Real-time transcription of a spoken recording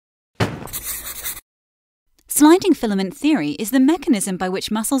Sliding filament theory is the mechanism by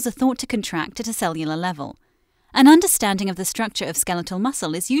which muscles are thought to contract at a cellular level. An understanding of the structure of skeletal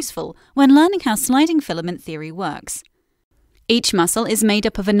muscle is useful when learning how sliding filament theory works. Each muscle is made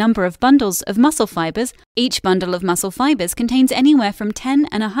up of a number of bundles of muscle fibers. Each bundle of muscle fibers contains anywhere from 10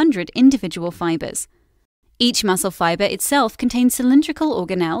 and 100 individual fibers. Each muscle fiber itself contains cylindrical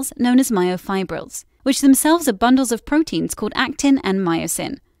organelles known as myofibrils, which themselves are bundles of proteins called actin and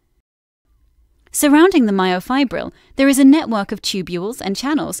myosin. Surrounding the myofibril, there is a network of tubules and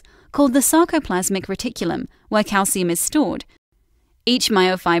channels called the sarcoplasmic reticulum, where calcium is stored. Each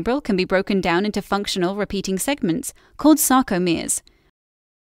myofibril can be broken down into functional repeating segments called sarcomeres.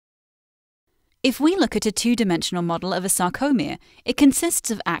 If we look at a two-dimensional model of a sarcomere, it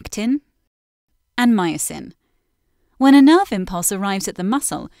consists of actin and myosin. When a nerve impulse arrives at the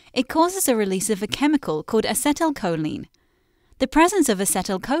muscle, it causes a release of a chemical called acetylcholine. The presence of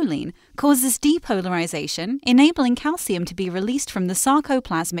acetylcholine causes depolarization, enabling calcium to be released from the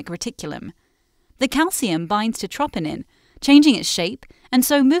sarcoplasmic reticulum. The calcium binds to troponin, changing its shape and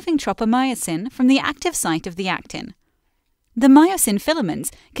so moving tropomyosin from the active site of the actin. The myosin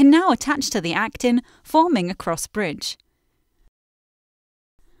filaments can now attach to the actin, forming a cross bridge.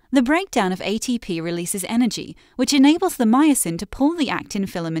 The breakdown of ATP releases energy, which enables the myosin to pull the actin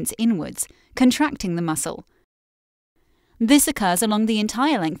filaments inwards, contracting the muscle. This occurs along the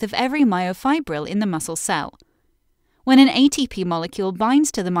entire length of every myofibril in the muscle cell. When an ATP molecule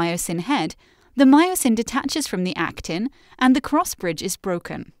binds to the myosin head, the myosin detaches from the actin and the cross bridge is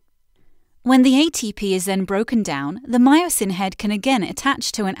broken. When the ATP is then broken down, the myosin head can again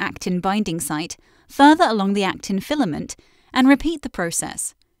attach to an actin binding site further along the actin filament and repeat the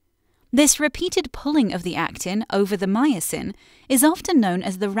process. This repeated pulling of the actin over the myosin is often known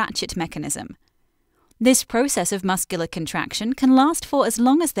as the ratchet mechanism. This process of muscular contraction can last for as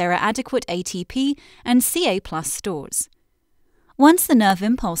long as there are adequate ATP and Ca+ stores. Once the nerve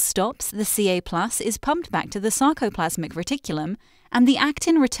impulse stops, the Ca+ is pumped back to the sarcoplasmic reticulum and the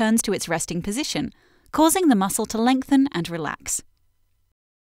actin returns to its resting position, causing the muscle to lengthen and relax.